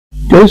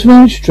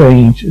Ghostman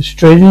Strange,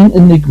 Australian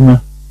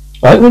Enigma.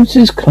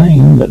 Eyewitnesses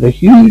claim that a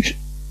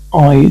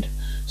huge-eyed,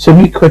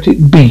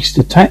 semi-aquatic beast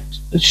attacked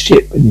a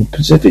ship in the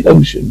Pacific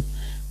Ocean,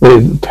 where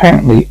it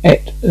apparently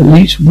ate at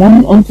least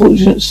one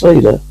unfortunate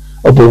sailor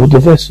aboard the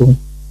vessel.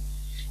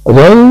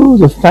 Although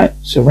the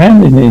facts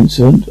surrounding the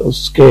incident are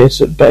scarce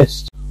at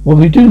best, what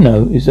we do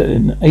know is that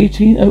in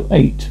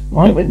 1808,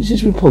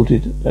 eyewitnesses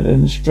reported that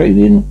an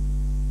Australian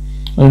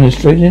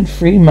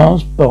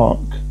 3-mast bark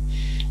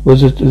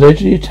was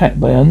allegedly attacked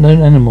by an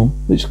unknown animal,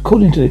 which,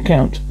 according to the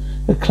account,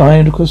 had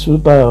climbed across the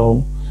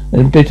bow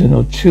and bitten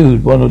or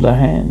chewed one of the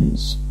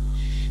hands.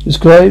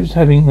 Described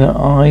having the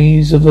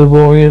eyes of the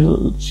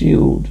warrior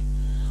shield,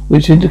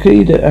 which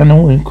indicated that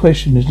animal in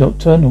question is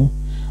nocturnal,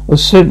 or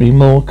certainly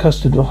more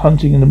accustomed to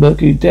hunting in the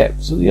murky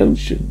depths of the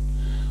ocean,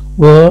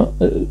 were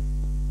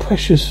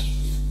precious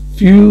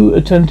few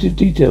alternative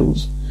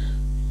details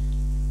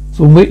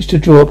from which to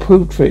draw a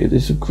portrait of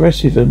this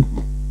aggressive and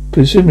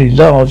presumably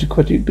large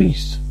aquatic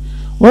beast.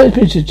 What has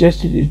been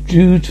suggested is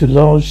due to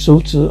large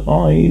saucer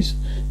eyes.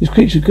 This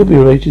creature could be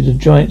related to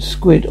giant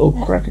squid or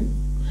kraken.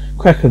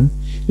 The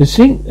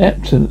distinct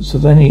absence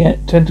of any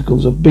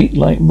tentacles or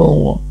beak-like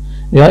maw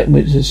in the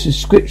eyewitness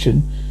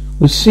description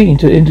was seen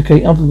to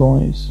indicate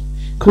otherwise.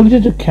 According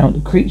to the account,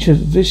 the creature's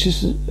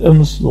vicious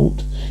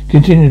onslaught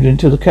continued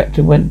until the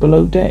captain went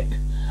below deck,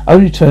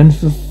 only returned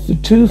for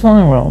 2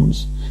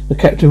 firearms. The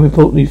captain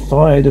reportedly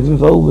fired of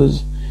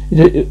revolvers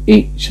into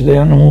each of the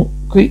animal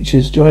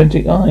creature's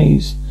gigantic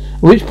eyes,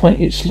 at which point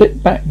it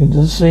slipped back into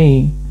the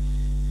sea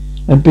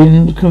and not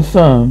been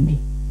confirmed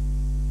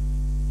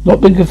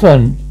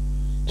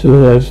to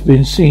have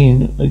been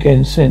seen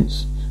again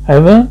since.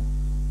 However,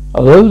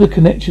 although the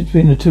connection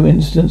between the two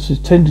incidents is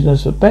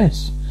tenuous at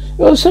best,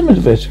 there are some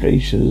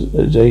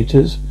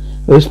investigators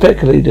who have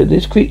speculated that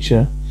this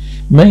creature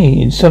may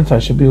in some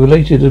fashion be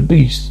related to a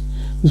beast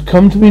who has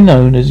come to be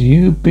known as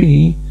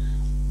UB-85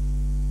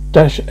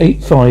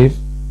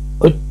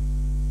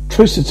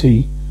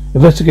 Atrocity.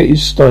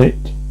 Investigators state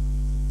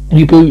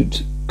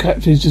U-boot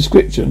captain's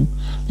description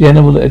of the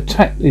animal that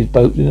attacked his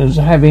boat as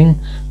having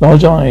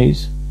large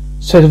eyes,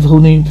 set of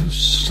horny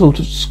sort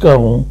of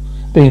skull,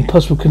 being a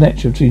possible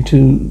connection between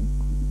two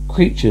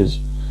creatures.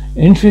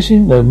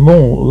 Interesting, though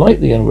more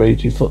likely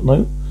unrelated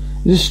footnote,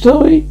 is the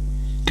story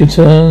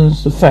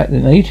concerns the fact that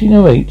in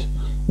 1808,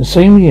 the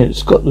same year that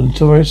Scotland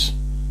tourist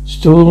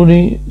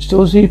Stormy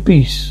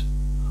Beast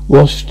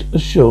washed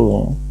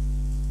ashore.